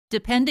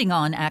Depending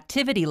on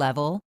activity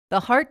level, the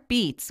heart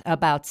beats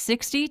about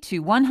 60 to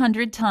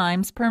 100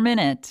 times per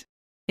minute.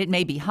 It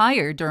may be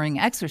higher during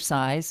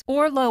exercise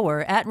or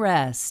lower at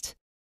rest.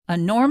 A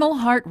normal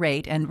heart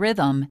rate and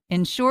rhythm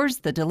ensures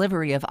the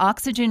delivery of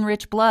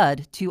oxygen-rich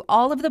blood to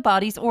all of the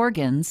body's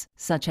organs,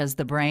 such as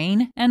the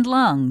brain and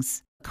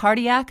lungs. The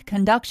cardiac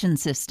conduction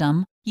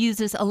system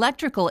uses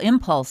electrical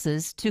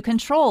impulses to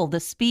control the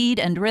speed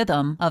and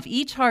rhythm of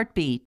each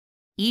heartbeat.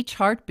 Each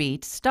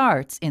heartbeat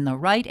starts in the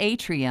right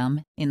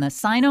atrium in the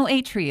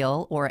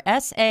sinoatrial or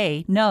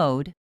SA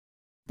node,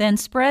 then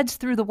spreads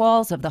through the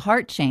walls of the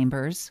heart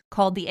chambers,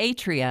 called the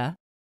atria,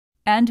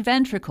 and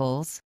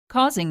ventricles,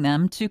 causing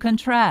them to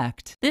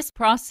contract. This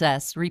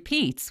process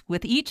repeats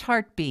with each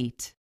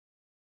heartbeat.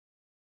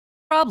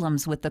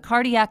 Problems with the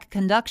cardiac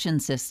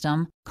conduction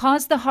system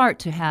cause the heart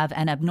to have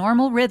an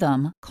abnormal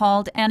rhythm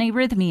called an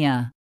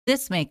arrhythmia.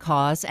 This may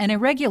cause an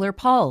irregular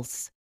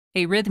pulse.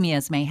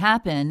 Arrhythmias may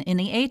happen in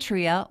the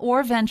atria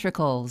or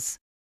ventricles.